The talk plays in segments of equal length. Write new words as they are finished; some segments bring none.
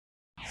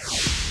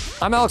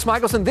I'm Alex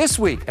Michelson. This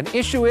week, an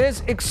issue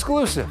is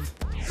exclusive.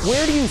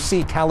 Where do you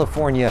see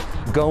California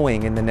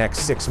going in the next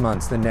 6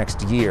 months, the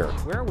next year?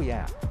 Where are we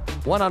at?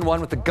 One-on-one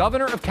with the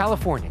governor of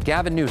California,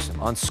 Gavin Newsom,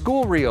 on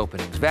school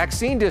reopenings,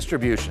 vaccine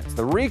distributions,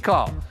 the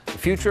recall, the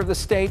future of the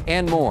state,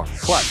 and more.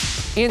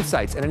 Plus,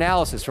 insights and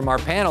analysis from our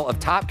panel of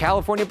top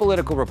California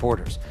political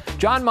reporters.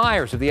 John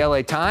Myers of the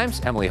LA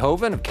Times, Emily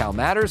Hoeven of Cal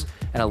Matters,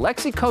 and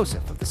Alexei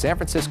Koseff of the San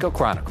Francisco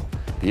Chronicle.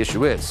 The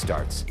Issue Is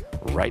starts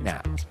right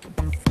now.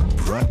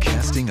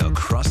 Broadcasting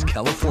across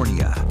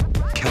California,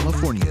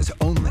 California's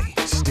only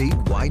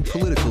statewide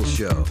political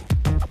show.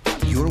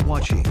 You're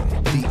watching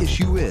The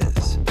Issue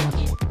Is.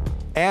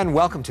 And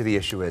welcome to The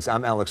Issue Is.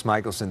 I'm Alex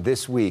Michelson.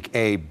 This week,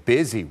 a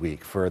busy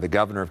week for the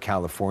governor of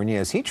California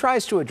as he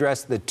tries to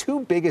address the two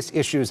biggest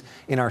issues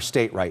in our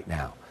state right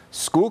now: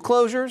 school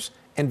closures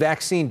and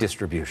vaccine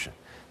distribution.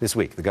 This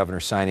week, the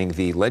governor signing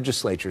the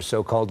legislature's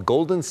so-called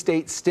Golden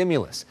State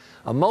Stimulus,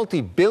 a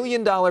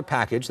multi-billion-dollar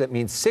package that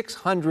means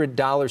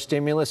 $600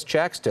 stimulus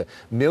checks to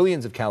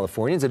millions of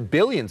Californians and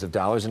billions of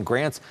dollars in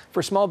grants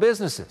for small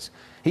businesses.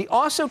 He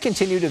also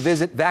continued to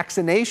visit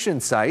vaccination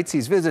sites.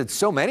 He's visited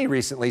so many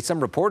recently, some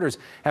reporters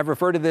have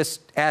referred to this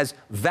as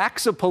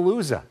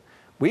Vaxapalooza.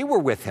 We were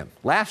with him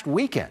last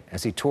weekend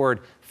as he toured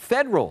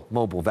federal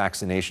mobile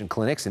vaccination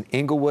clinics in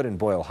Inglewood and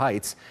Boyle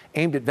Heights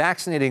aimed at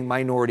vaccinating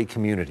minority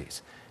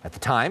communities. At the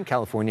time,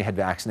 California had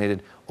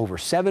vaccinated over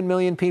 7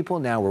 million people.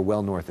 Now we're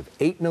well north of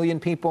 8 million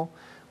people.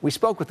 We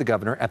spoke with the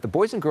governor at the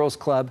Boys and Girls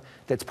Club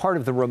that's part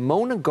of the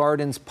Ramona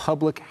Gardens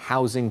public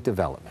housing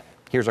development.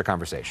 Here's our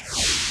conversation.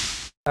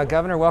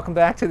 Governor, welcome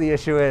back to The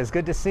Issue Is.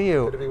 Good to see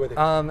you. Good to be with you.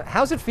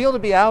 How's it feel to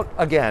be out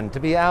again, to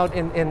be out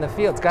in the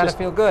field? It's got to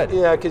feel good.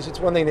 Yeah, because it's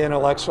one thing to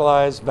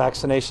intellectualize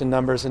vaccination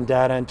numbers and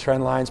data and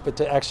trend lines, but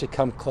to actually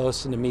come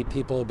close and to meet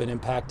people who have been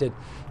impacted,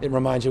 it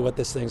reminds you what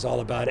this thing's all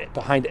about.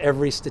 Behind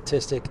every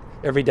statistic,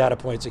 every data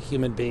point is a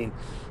human being,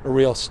 a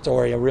real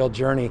story, a real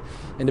journey.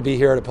 And to be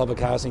here at a public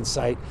housing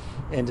site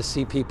and to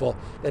see people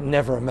that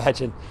never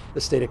imagined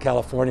the state of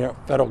California,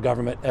 federal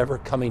government ever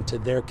coming to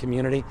their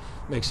community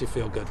makes you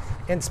feel good.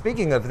 And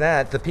speaking of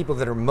that, the people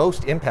that are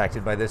most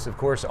impacted by this, of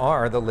course,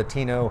 are the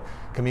Latino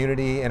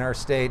community in our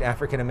state,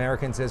 African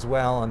Americans as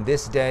well. On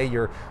this day,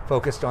 you're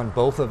focused on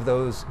both of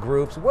those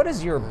groups. What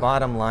is your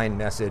bottom line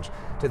message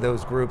to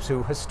those groups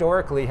who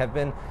historically have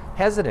been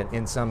hesitant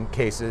in some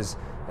cases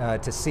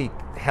to seek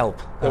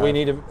help? We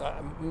need to,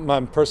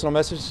 my personal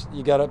message,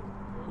 we got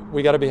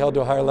to be held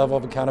to a higher level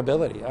of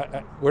accountability.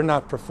 We're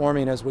not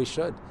performing as we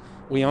should.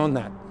 We own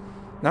that.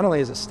 Not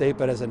only as a state,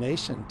 but as a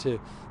nation. To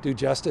do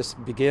justice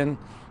begin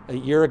a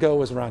year ago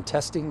was around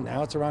testing.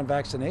 Now it's around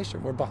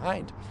vaccination. We're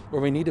behind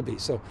where we need to be.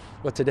 So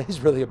what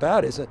today's really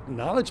about is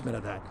acknowledgement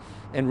of that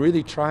and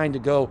really trying to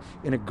go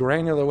in a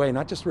granular way,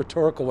 not just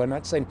rhetorical way. I'm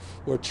not saying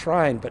we're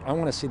trying, but I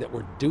want to see that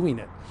we're doing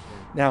it.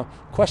 Now,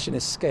 question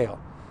is scale,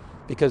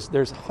 because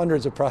there's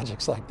hundreds of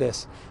projects like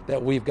this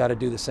that we've got to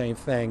do the same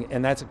thing,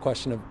 and that's a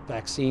question of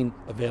vaccine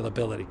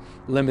availability,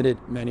 limited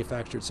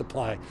manufactured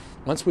supply.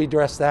 Once we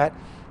address that,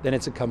 then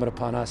it's incumbent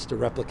upon us to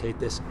replicate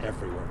this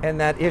everywhere. And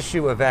that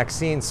issue of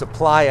vaccine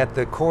supply at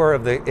the core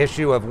of the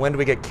issue of when do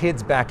we get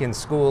kids back in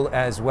school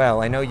as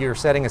well. I know you're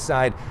setting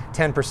aside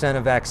 10%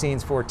 of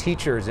vaccines for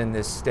teachers in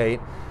this state,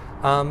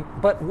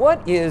 but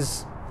what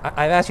is,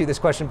 I've asked you this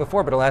question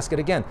before, but I'll ask it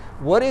again.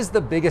 What is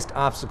the biggest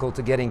obstacle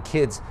to getting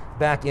kids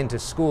back into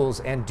schools?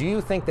 And do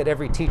you think that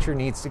every teacher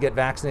needs to get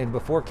vaccinated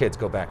before kids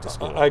go back to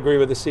school? I agree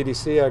with the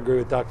CDC. I agree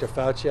with Dr.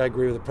 Fauci. I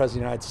agree with the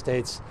President of the United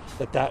States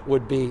that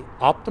would be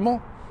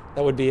optimal.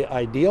 That would be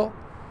ideal,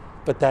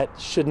 but that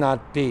should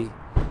not be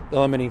the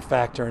limiting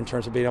factor in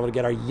terms of being able to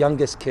get our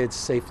youngest kids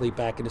safely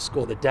back into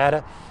school. The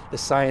data, the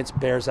science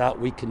bears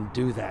out we can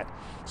do that.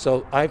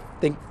 So I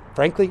think,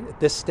 frankly, at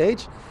this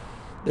stage,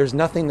 there's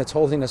nothing that's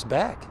holding us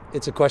back.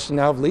 It's a question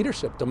now of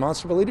leadership,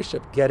 demonstrable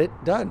leadership. Get it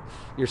done.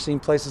 You're seeing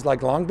places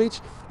like Long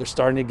Beach, they're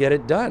starting to get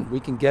it done.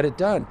 We can get it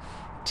done.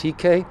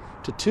 TK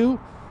to 2,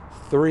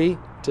 3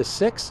 to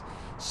 6,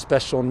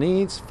 special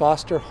needs,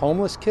 foster,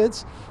 homeless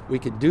kids. We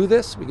can do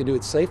this. We can do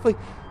it safely.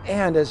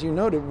 And as you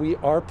noted, we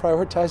are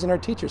prioritizing our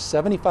teachers.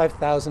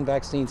 75,000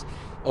 vaccines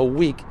a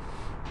week.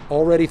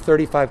 Already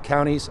 35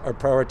 counties are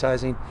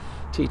prioritizing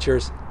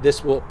teachers.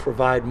 This will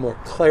provide more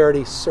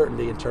clarity,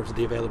 certainty in terms of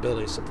the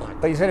availability of supply.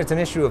 But you said it's an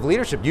issue of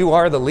leadership. You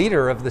are the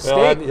leader of the state.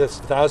 Well, it's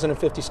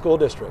 1,050 school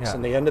districts. Yeah.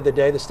 And the end of the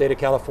day, the state of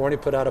California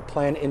put out a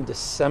plan in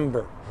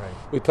December. Right.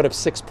 We put up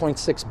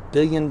 $6.6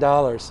 billion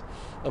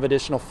of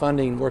additional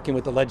funding, working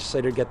with the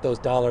legislature to get those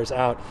dollars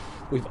out.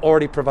 We've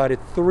already provided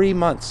 3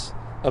 months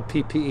of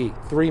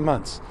PPE, 3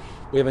 months.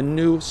 We have a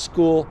new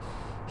school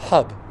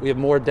hub. We have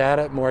more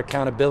data, more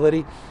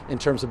accountability in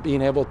terms of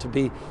being able to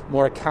be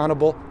more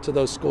accountable to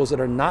those schools that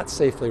are not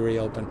safely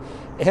reopened.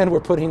 And we're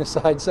putting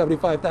aside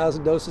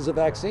 75,000 doses of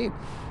vaccine.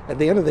 At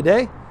the end of the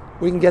day,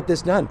 we can get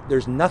this done.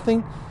 There's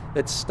nothing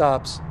that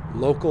stops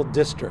local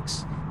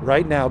districts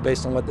right now,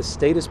 based on what the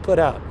state has put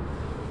out,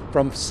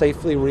 from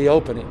safely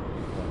reopening.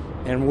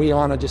 And we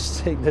want to just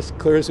say this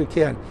clear as we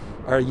can.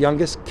 Our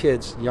youngest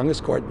kids,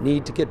 youngest cohort,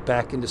 need to get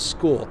back into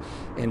school.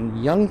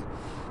 And young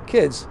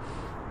kids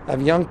I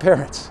have young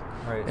parents.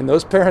 Right. And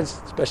those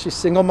parents, especially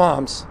single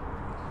moms,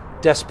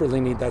 desperately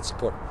need that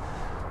support.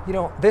 You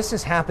know, this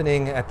is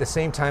happening at the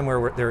same time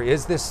where there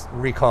is this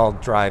recall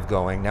drive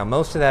going. Now,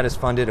 most of that is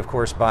funded, of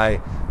course, by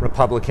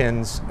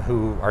Republicans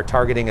who are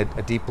targeting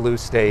a deep blue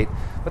state.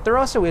 But there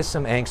also is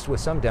some angst with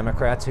some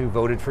Democrats who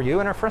voted for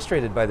you and are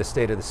frustrated by the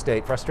state of the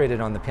state,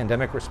 frustrated on the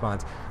pandemic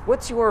response.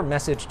 What's your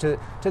message to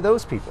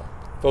those people?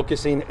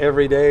 Focusing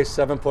every day,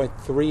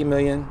 7.3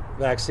 million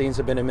vaccines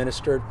have been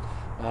administered,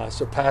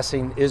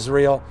 surpassing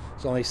Israel.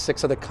 There's only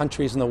 6 other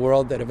countries in the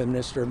world that have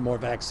administered more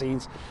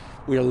vaccines.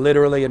 We are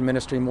literally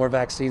administering more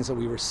vaccines than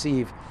we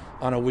receive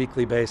on a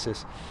weekly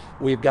basis.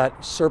 We've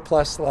got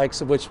surplus,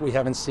 likes of which we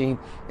haven't seen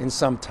in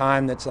some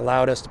time, that's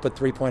allowed us to put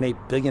 $3.8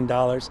 billion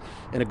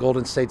in a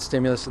Golden State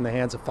stimulus in the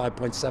hands of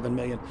 5.7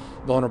 million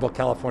vulnerable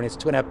Californians,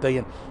 $2.5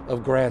 billion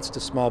of grants to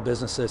small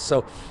businesses.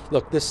 So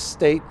look, this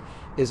state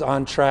is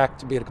on track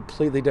to be at a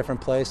completely different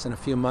place in a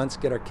few months,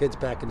 get our kids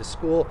back into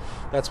school.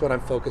 That's what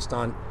I'm focused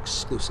on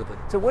exclusively.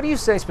 So what do you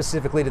say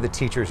specifically to the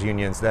teachers'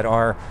 unions that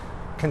are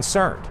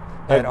concerned,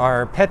 that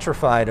are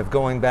petrified of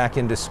going back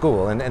into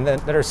school and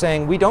that are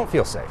saying we don't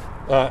feel safe?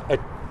 I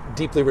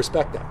deeply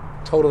respect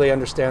that, totally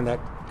understand that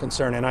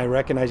concern, and I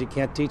recognize you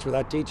can't teach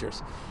without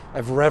teachers. I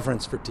have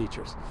reverence for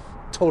teachers,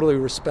 totally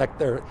respect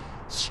their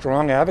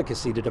strong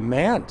advocacy to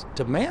demand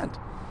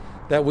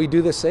that we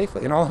do this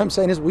safely. And all I'm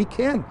saying is we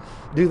can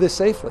do this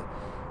safely.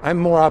 I'm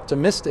more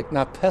optimistic,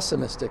 not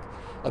pessimistic,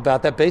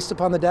 about that based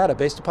upon the data,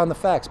 based upon the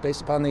facts,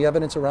 based upon the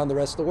evidence around the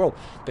rest of the world,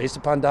 based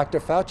upon Dr.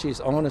 Fauci's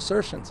own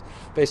assertions,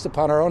 based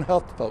upon our own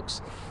health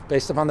folks,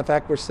 based upon the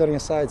fact we're setting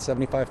aside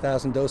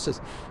 75,000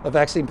 doses of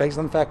vaccine, based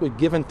on the fact we've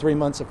given 3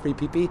 months of free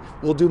PPE,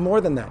 we'll do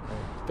more than that,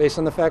 based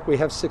on the fact we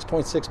have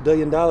 $6.6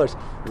 billion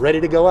ready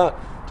to go out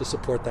to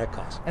support that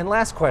cause. And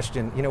last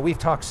question, you know, we've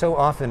talked so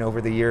often over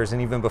the years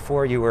and even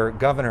before you were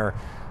governor,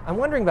 I'm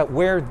wondering about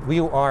where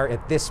you are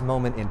at this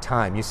moment in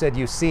time. You said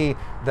you see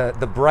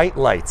the bright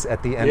lights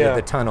at the end of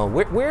the tunnel.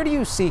 Where do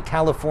you see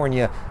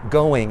California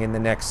going in the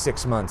next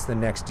 6 months, the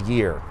next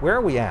year? Where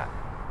are we at?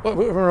 Well,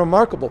 we're in a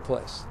remarkable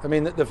place. I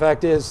mean, the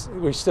fact is,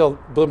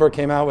 Bloomberg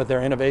came out with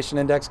their innovation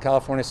index.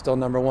 California is still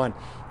 #1.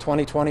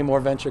 2020,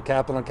 more venture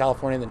capital in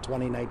California than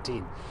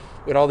 2019.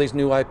 We had all these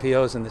new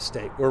IPOs in the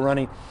state. We're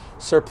running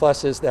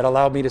surpluses that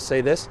allow me to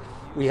say this.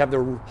 We have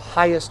the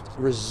highest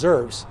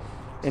reserves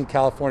in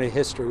California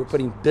history. We're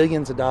putting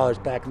billions of dollars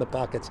back in the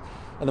pockets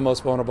of the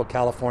most vulnerable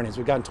Californians.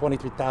 We've gotten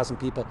 23,000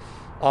 people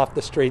off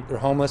the street. They're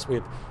homeless. We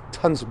have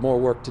tons more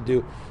work to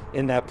do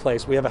in that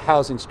place. We have a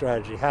housing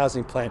strategy,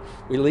 housing plan.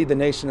 We lead the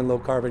nation in low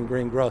carbon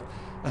green growth.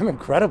 I'm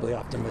incredibly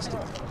optimistic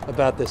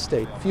about this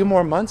state. A few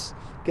more months,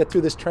 get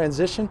through this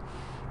transition,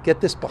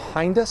 get this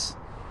behind us,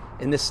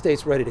 and this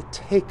state's ready to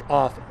take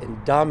off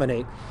and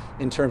dominate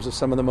in terms of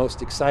some of the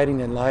most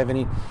exciting,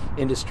 enlivening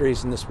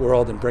industries in this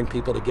world and bring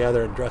people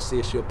together and address the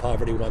issue of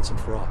poverty once and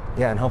for all.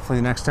 Yeah, and hopefully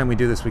the next time we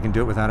do this, we can do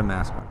it without a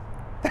mask on.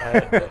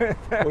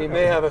 We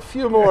may have a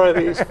few more of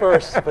these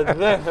first, but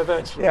then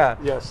eventually,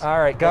 yes. All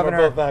right, Governor,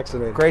 we're both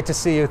vaccinated. Great to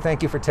see you.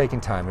 Thank you for taking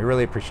time. We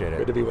really appreciate it.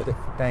 Good to be with you.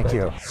 Thank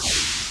you.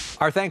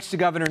 Our thanks to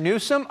Governor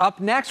Newsom. Up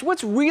next,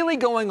 what's really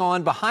going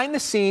on behind the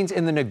scenes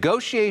in the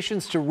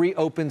negotiations to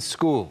reopen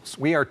schools?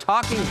 We are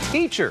talking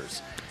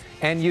teachers,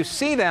 and you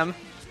see them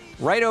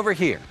right over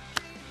here.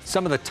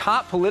 Some of the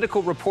top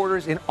political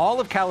reporters in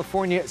all of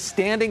California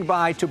standing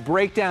by to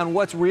break down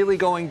what's really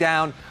going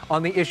down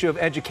on the issue of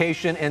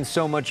education and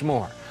so much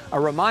more. A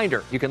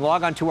reminder, you can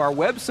log on to our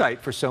website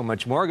for so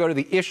much more. Go to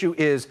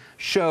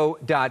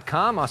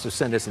theissueisshow.com. Also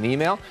send us an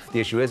email,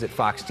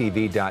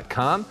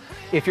 theissueis@foxtv.com.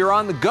 If you're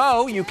on the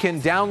go, you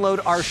can download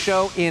our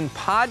show in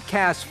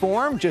podcast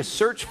form. Just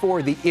search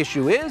for The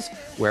Issue Is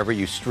wherever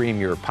you stream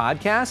your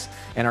podcasts.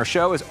 And our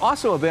show is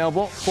also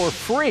available for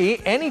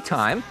free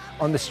anytime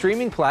on the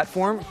streaming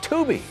platform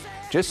Tubi.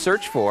 Just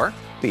search for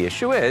The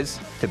Issue Is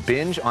to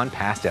binge on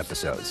past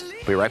episodes.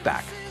 Be right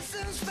back.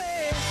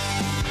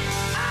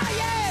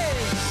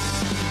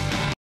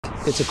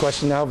 It's a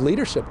question now of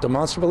leadership,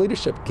 demonstrable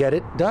leadership. Get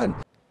it done.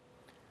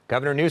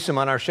 Governor Newsom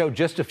on our show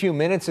just a few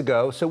minutes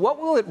ago. So what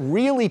will it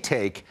really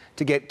take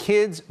to get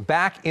kids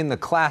back in the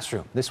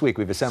classroom? This week,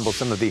 we've assembled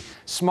some of the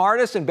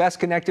smartest and best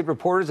connected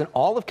reporters in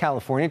all of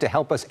California to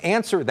help us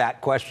answer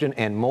that question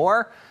and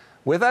more.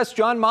 With us,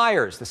 John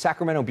Myers, the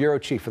Sacramento bureau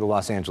chief for the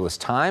Los Angeles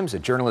Times, a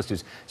journalist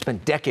who's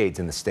spent decades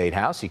in the State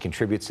House. He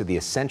contributes to the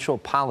Essential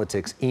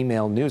Politics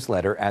email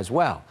newsletter as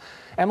well.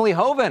 Emily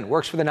Hoeven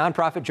works for the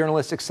nonprofit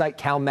journalistic site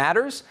Cal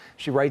Matters.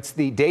 She writes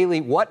the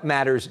daily What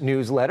Matters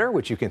newsletter,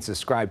 which you can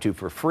subscribe to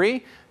for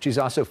free. She's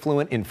also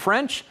fluent in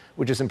French,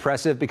 which is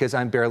impressive because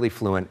I'm barely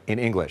fluent in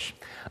English.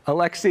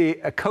 Alexei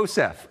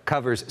Koseff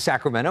covers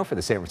Sacramento for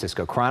the San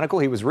Francisco Chronicle.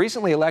 He was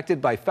recently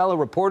elected by fellow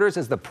reporters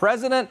as the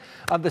president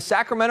of the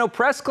Sacramento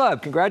Press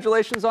Club.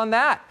 Congratulations on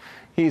that.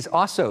 He's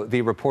also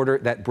the reporter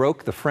that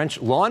broke the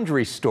French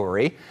Laundry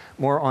story.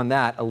 More on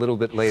that a little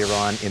bit later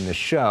on in the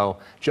show.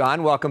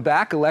 John, welcome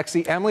back.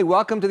 Alexei, Emily,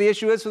 welcome to The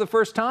Issue Is for the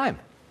first time.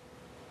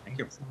 Thank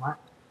you so much.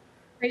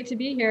 Great to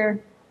be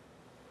here.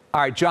 All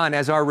right, John,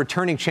 as our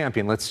returning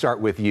champion, let's start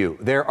with you.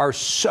 There are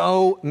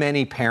so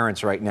many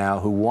parents right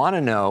now who want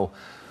to know,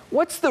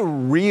 what's the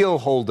real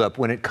holdup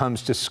when it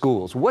comes to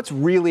schools? What's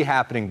really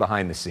happening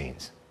behind the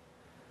scenes?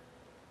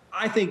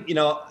 I think,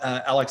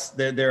 Alex,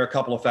 there are a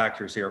couple of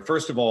factors here.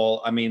 First of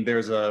all, I mean,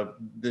 there's a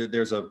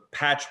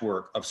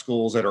patchwork of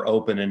schools that are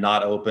open and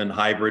not open,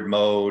 hybrid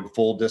mode,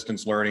 full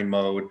distance learning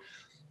mode.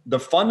 The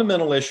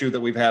fundamental issue that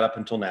we've had up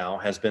until now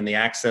has been the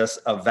access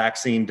of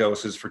vaccine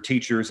doses for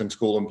teachers and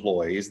school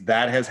employees.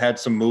 That has had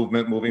some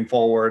movement moving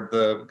forward.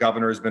 The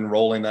governor has been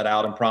rolling that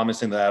out and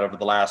promising that over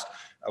the last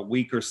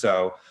week or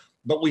so.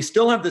 But we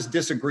still have this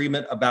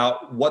disagreement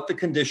about what the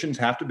conditions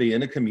have to be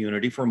in a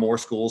community for more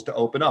schools to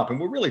open up. And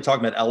we're really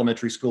talking about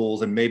elementary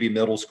schools and maybe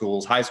middle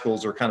schools. High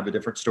schools are kind of a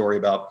different story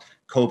about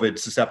COVID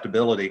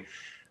susceptibility.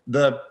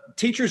 The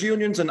teachers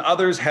unions and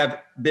others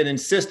have been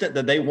insistent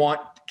that they want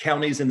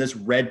counties in this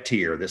red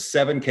tier, this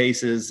 7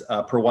 cases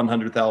per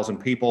 100,000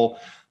 people.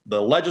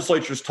 The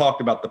legislature's talked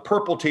about the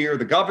purple tier.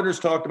 The governor's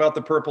talked about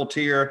the purple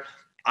tier.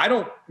 I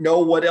don't know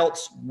what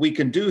else we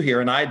can do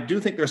here. And I do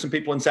think there's some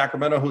people in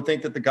Sacramento who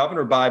think that the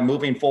governor, by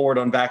moving forward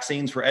on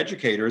vaccines for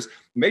educators,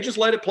 may just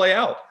let it play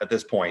out at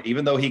this point,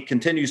 even though he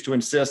continues to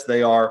insist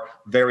they are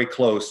very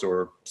close,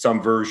 or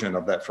some version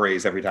of that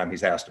phrase every time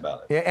he's asked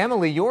about it. Yeah,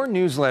 Emily, your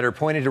newsletter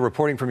pointed to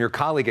reporting from your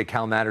colleague at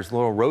Cal Matters,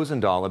 Laurel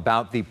Rosendahl,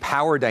 about the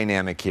power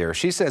dynamic here.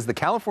 She says the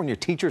California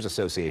Teachers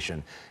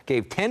Association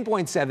gave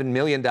 $10.7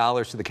 million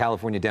to the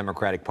California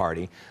Democratic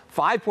Party,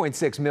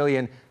 $5.6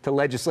 million to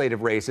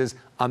legislative races,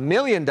 $1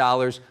 million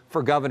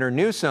for Governor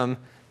Newsom.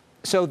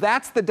 So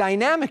that's the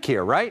dynamic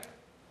here, right?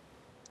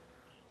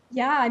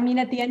 Yeah, I mean,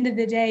 at the end of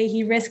the day,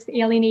 he risks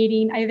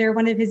alienating either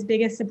one of his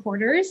biggest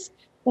supporters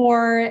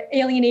or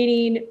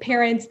alienating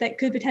parents that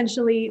could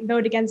potentially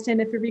vote against him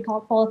if the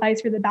recall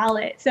qualifies for the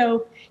ballot.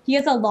 So he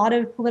has a lot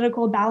of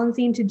political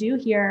balancing to do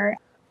here.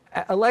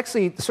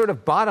 Alexei, sort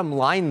of bottom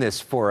line this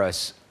for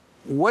us.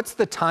 What's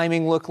the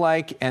timing look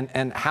like,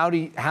 and how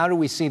do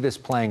we see this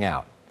playing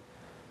out?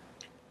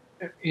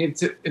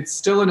 It's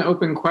still an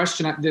open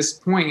question at this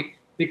point.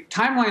 The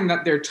timeline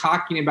that they're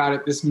talking about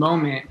at this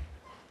moment,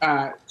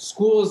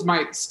 schools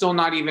might still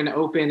not even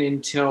open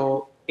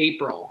until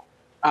April,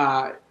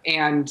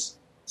 and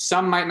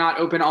some might not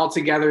open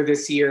altogether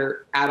this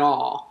year at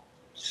all.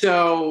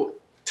 So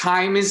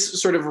time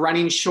is sort of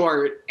running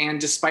short, and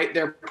despite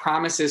their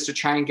promises to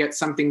try and get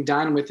something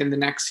done within the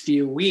next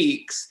few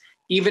weeks,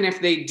 even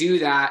if they do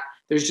that,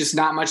 there's just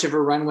not much of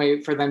a runway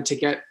for them to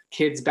get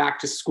kids back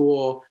to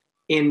school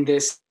in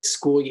this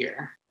school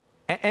year.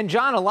 And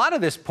John, a lot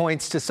of this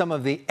points to some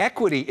of the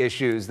equity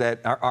issues that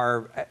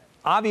are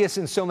obvious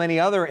in so many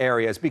other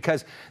areas,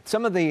 because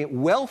some of the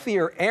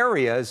wealthier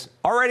areas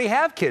already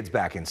have kids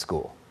back in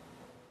school.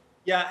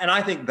 Yeah, and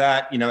I think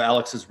that,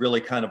 Alex, is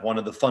really kind of one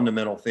of the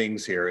fundamental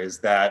things here, is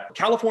that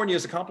California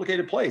is a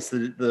complicated place.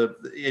 It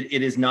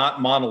is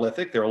not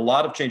monolithic. There are a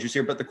lot of changes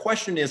here, but the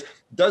question is,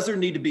 does there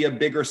need to be a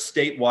bigger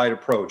statewide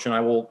approach? And I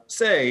will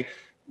say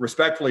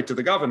respectfully to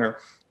the governor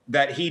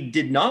that he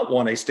did not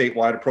want a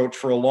statewide approach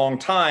for a long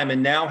time,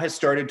 and now has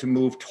started to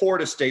move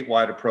toward a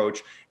statewide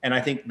approach. And I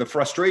think the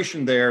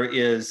frustration there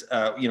is,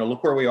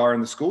 look where we are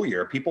in the school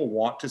year. People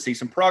want to see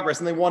some progress,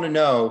 and they want to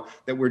know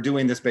that we're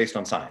doing this based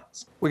on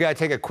science. We got to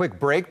take a quick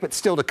break, but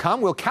still to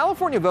come. Will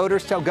California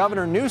voters tell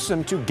Governor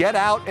Newsom to get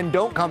out and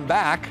don't come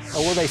back? Or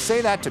will they say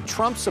that to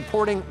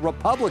Trump-supporting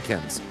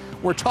Republicans?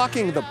 We're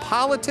talking the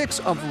politics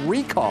of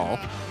recall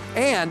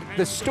and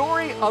the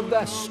story of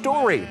the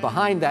story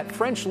behind that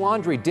French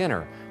Laundry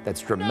dinner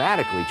that's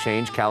dramatically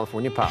changed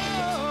California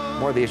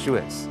politics. More of the issue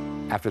is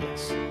after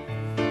this.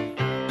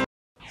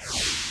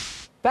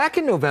 Back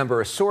in November,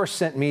 a source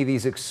sent me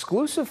these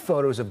exclusive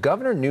photos of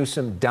Governor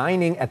Newsom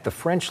dining at the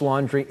French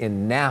Laundry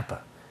in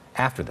Napa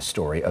after the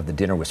story of the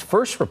dinner was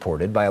first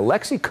reported by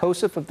Alexei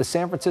Koseff of the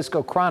San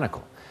Francisco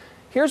Chronicle.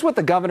 Here's what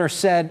the governor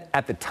said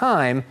at the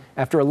time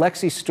after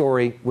Alexei's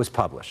story was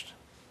published.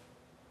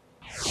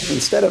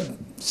 Instead of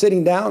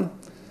sitting down,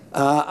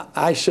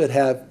 I should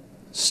have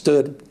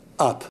stood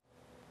up.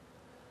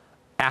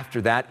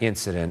 After that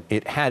incident,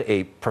 it had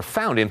a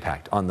profound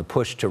impact on the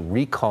push to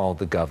recall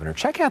the governor.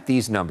 Check out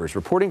these numbers,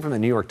 reporting from the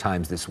New York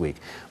Times this week.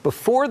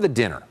 Before the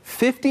dinner,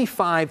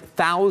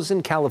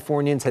 55,000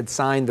 Californians had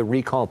signed the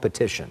recall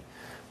petition.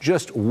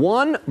 Just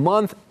 1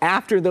 month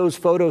after those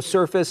photos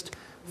surfaced,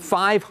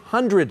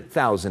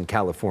 500,000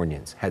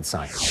 Californians had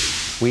signed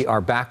it. We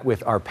are back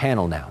with our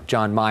panel now.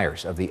 John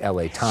Myers of the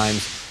LA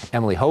Times,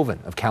 Emily Hoeven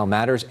of Cal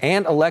Matters,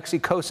 and Alexei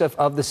Koseff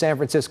of the San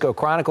Francisco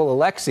Chronicle.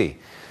 Alexei,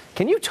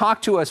 can you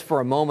talk to us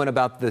for a moment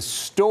about the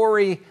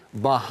story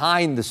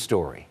behind the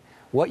story?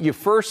 What you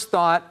first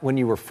thought when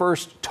you were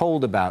first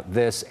told about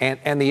this,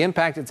 and the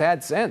impact it's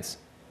had since?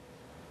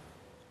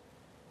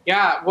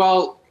 Yeah,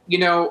 well,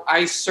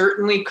 I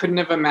certainly couldn't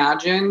have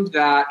imagined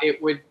that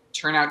it would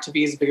turn out to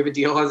be as big of a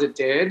deal as it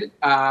did.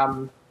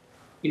 When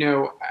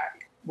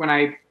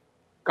I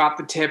got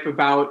the tip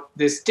about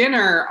this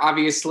dinner,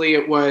 obviously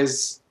it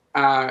was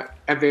a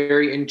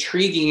very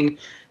intriguing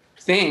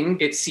thing.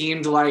 It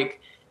seemed like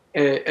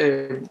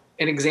an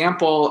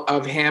example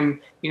of him,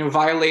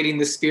 violating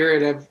the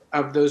spirit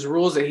of those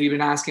rules that he'd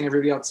been asking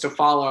everybody else to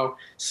follow.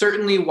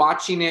 Certainly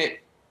watching it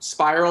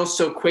spiral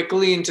so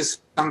quickly into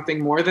something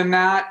more than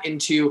that,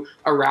 into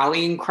a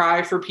rallying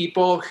cry for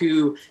people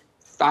who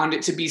found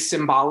it to be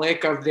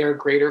symbolic of their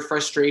greater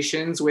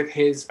frustrations with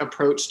his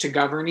approach to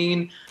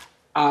governing.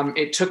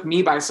 It took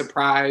me by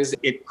surprise.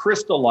 It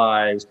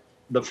crystallized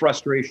the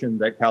frustration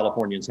that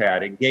Californians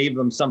had. It gave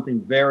them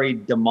something very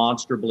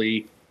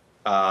demonstrably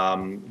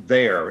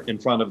there in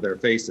front of their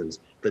faces.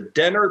 The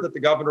dinner that the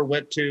governor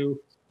went to,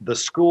 the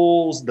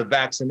schools, the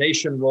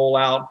vaccination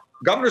rollout.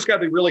 Governor's got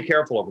to be really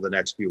careful over the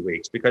next few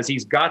weeks, because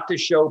he's got to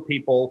show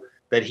people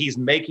that he's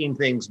making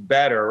things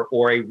better,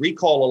 or a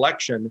recall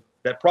election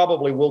that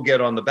probably will get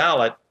on the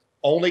ballot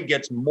only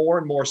gets more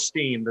and more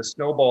steam, the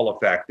snowball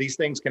effect. These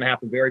things can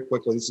happen very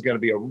quickly. This is going to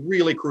be a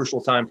really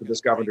crucial time for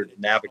this governor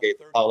to navigate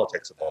the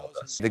politics of all of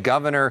this. The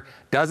governor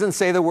doesn't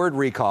say the word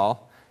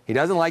recall. He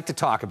doesn't like to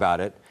talk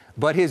about it.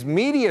 But his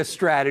media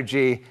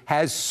strategy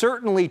has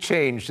certainly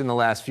changed in the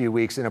last few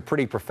weeks in a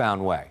pretty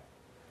profound way.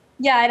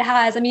 Yeah, it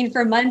has. I mean,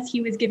 for months,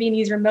 he was giving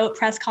these remote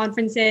press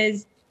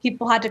conferences.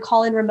 People had to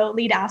call in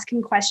remotely to ask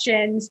him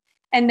questions.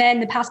 And then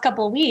the past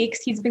couple of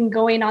weeks, he's been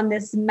going on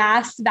this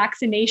mass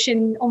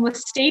vaccination,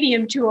 almost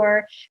stadium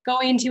tour,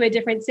 going to a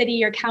different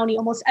city or county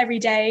almost every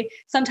day,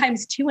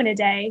 sometimes 2 in a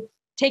day,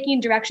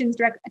 taking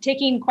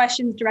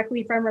questions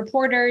directly from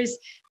reporters,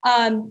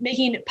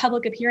 making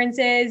public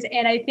appearances.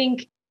 And I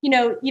think,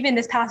 even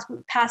this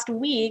past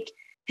week,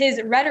 his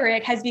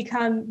rhetoric has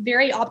become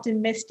very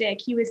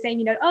optimistic. He was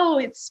saying, oh,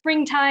 it's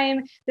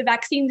springtime, the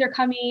vaccines are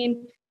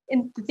coming,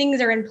 and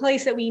things are in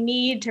place that we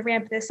need to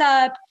ramp this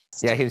up.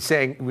 Yeah, he's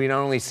saying we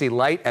don't only see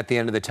light at the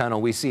end of the tunnel,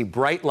 we see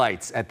bright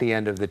lights at the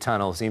end of the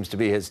tunnel, seems to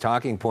be his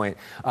talking point.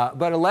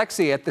 But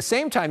Alexei, at the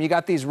same time, you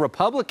got these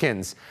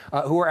Republicans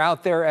who are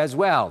out there as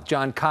well.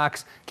 John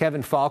Cox,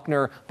 Kevin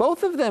Faulconer,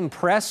 both of them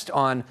pressed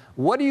on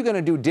what are you going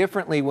to do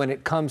differently when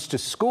it comes to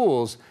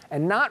schools,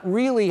 and not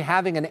really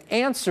having an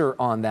answer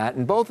on that.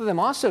 And both of them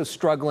also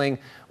struggling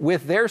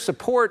with their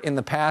support in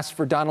the past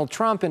for Donald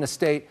Trump in a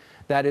state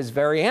that is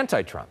very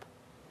anti-Trump.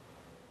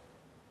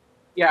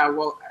 Yeah,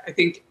 well, I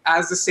think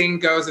as the saying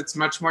goes, it's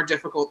much more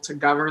difficult to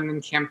govern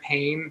than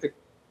campaign.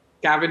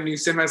 Gavin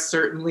Newsom has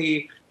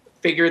certainly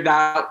figured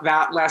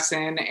that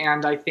lesson.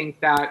 And I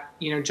think that,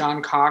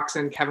 John Cox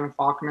and Kevin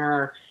Faulconer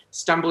are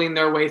stumbling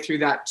their way through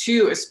that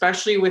too,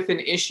 especially with an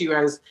issue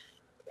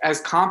as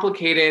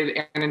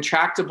complicated and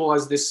intractable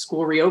as this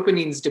school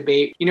reopenings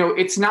debate.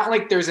 It's not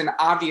like there's an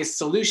obvious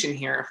solution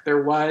here. If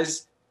there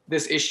was,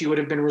 this issue would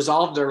have been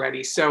resolved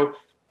already. So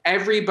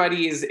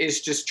everybody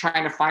is just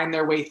trying to find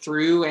their way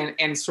through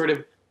and sort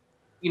of,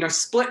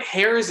 split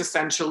hairs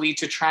essentially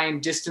to try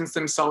and distance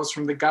themselves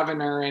from the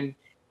governor and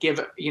give,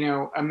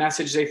 a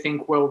message they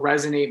think will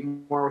resonate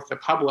more with the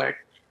public.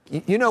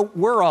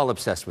 We're all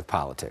obsessed with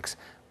politics,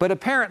 but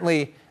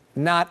apparently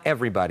not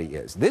everybody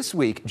is. This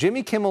week,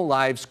 Jimmy Kimmel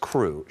Live's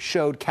crew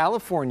showed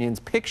Californians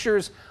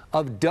pictures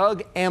of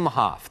Doug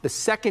Emhoff, the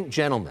second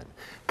gentleman,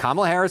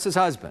 Kamala Harris's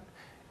husband.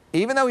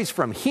 Even though he's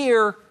from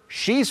here,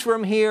 she's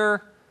from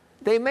here,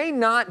 they may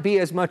not be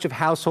as much of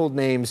household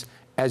names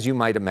as you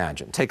might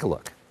imagine. Take a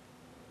look.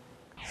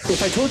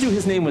 If I told you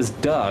his name was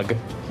Doug,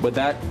 would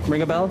that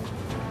ring a bell?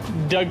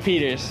 Doug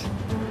Peters.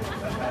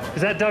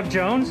 Is that Doug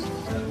Jones?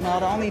 No,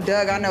 the only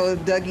Doug I know is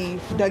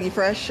Dougie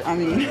Fresh.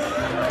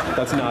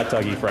 That's not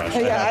Dougie Fresh.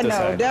 Yeah, I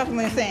know,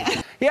 definitely saying.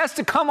 He has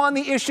to come on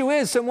The Issue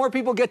Is so more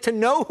people get to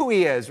know who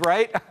he is,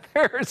 right?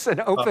 There's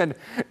an open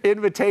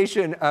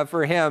invitation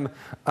for him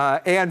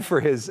and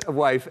for his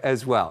wife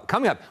as well.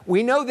 Coming up,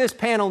 we know this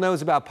panel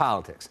knows about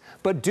politics,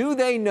 but do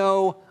they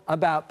know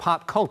about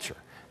pop culture?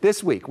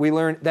 This week, we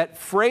learned that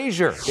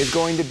Frasier is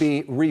going to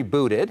be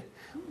rebooted,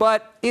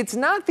 but it's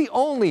not the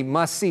only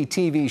must-see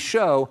TV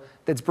show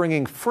that's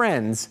bringing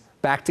Friends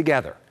back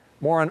together.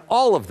 More on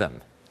all of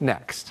them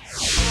next.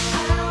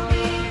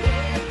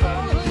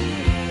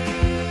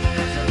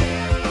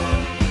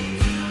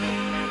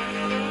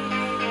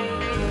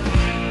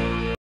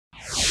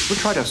 We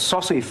tried a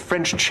saucy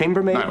French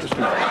chambermaid.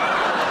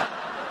 No.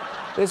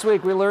 This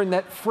week, we learned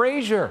that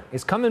Frasier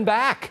is coming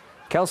back.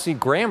 Kelsey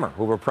Grammer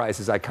will reprise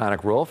his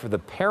iconic role for the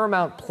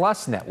Paramount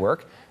Plus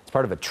network. It's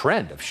part of a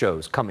trend of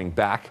shows coming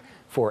back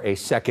for a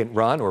second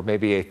run, or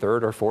maybe a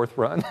third or fourth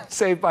run.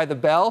 Saved by the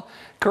Bell,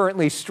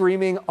 currently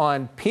streaming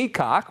on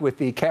Peacock with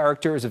the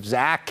characters of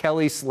Zach,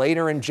 Kelly,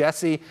 Slater, and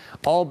Jesse,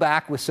 all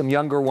back with some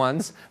younger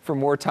ones for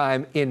more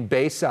time in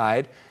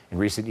Bayside. In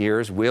recent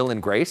years, Will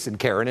and Grace and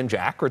Karen and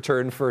Jack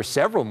returned for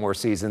several more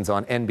seasons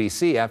on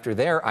NBC after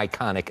their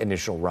iconic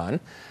initial run.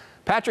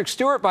 Patrick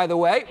Stewart, by the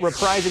way,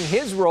 reprising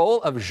his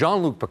role of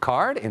Jean-Luc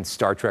Picard in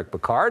Star Trek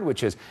Picard,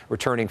 which is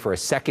returning for a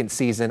second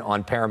season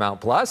on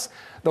Paramount Plus.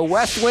 The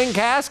West Wing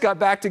cast got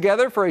back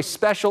together for a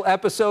special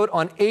episode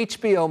on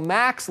HBO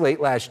Max late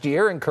last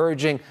year,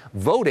 encouraging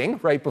voting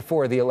right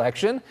before the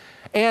election.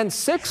 And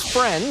 6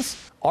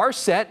 friends are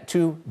set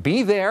to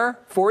be there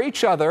for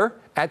each other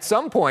at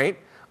some point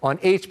on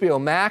HBO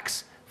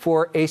Max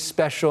for a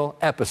special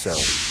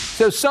episode.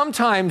 So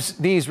sometimes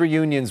these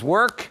reunions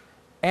work,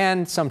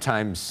 and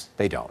sometimes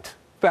they don't.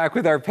 Back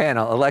with our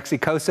panel, Alexei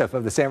Koseff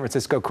of the San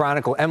Francisco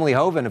Chronicle, Emily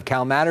Hoeven of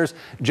Cal Matters,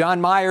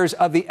 John Myers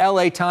of the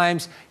LA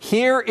Times.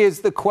 Here is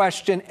the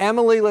question.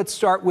 Emily, let's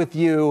start with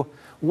you.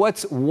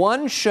 What's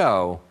one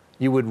show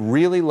you would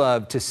really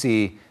love to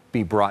see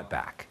be brought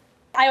back?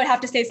 I would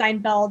have to say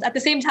Seinfeld. At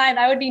the same time,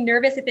 I would be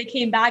nervous if it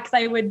came back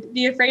because I would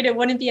be afraid it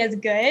wouldn't be as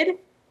good.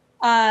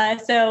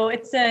 So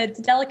it's a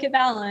delicate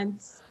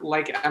balance.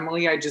 Like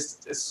Emily, I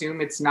just assume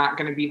it's not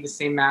going to be the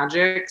same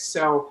magic.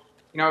 So,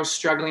 I was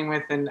struggling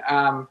with, and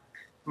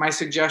my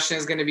suggestion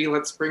is going to be,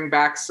 let's bring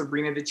back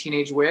Sabrina the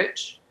Teenage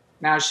Witch.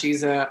 Now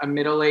she's a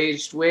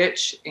middle-aged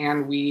witch,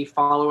 and we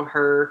follow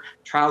her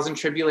trials and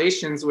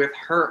tribulations with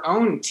her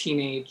own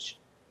teenage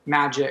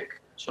magic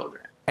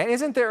children. And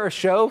isn't there a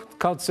show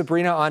called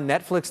Sabrina on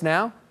Netflix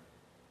now?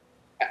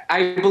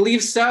 I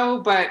believe so,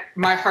 but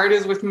my heart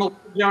is with Melissa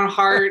Joan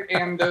Hart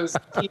and those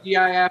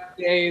TGIF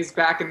days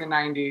back in the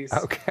 90s.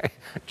 Okay.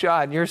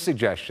 John, your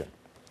suggestion.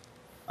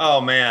 Oh,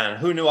 man,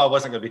 who knew I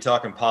wasn't going to be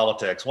talking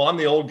politics? Well, I'm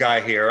the old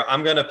guy here.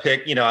 I'm going to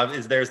pick,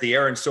 there's the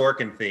Aaron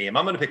Sorkin theme.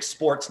 I'm going to pick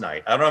Sports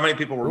Night. I don't know how many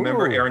people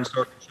remember Aaron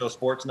Sorkin's show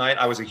Sports Night.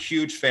 I was a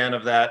huge fan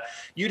of that.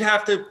 You'd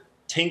have to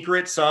tinker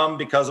it some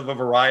because of a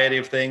variety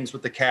of things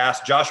with the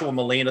cast. Joshua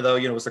Malina, though,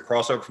 was the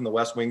crossover from the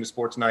West Wing to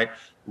Sports Night.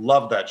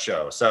 Loved that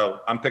show.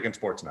 So I'm picking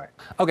Sports Night.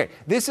 Okay,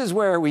 this is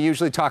where we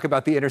usually talk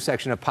about the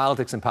intersection of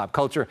politics and pop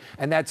culture,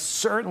 and that's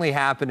certainly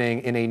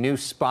happening in a new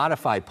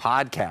Spotify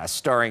podcast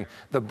starring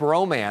the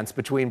bromance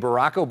between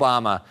Barack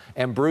Obama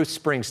and Bruce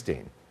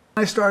Springsteen.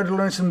 I started to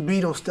learn some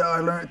Beatles stuff.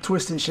 I learned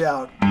Twist and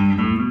Shout.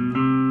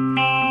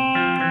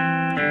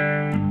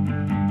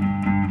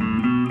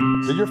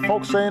 Did your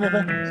folks say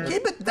anything?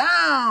 Keep it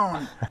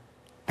down.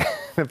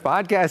 The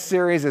podcast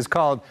series is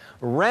called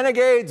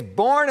Renegades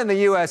Born in the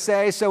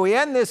USA. So we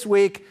end this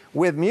week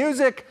with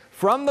music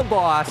from the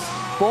boss,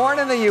 Born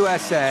in the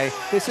USA.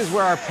 This is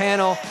where our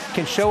panel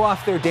can show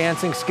off their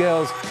dancing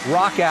skills,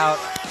 rock out.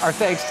 Our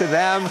thanks to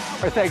them,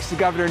 our thanks to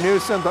Governor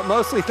Newsom, but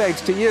mostly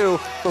thanks to you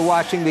for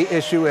watching The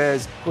Issue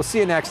Is. We'll see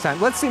you next time.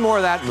 Let's see more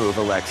of that move,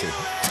 Alexei.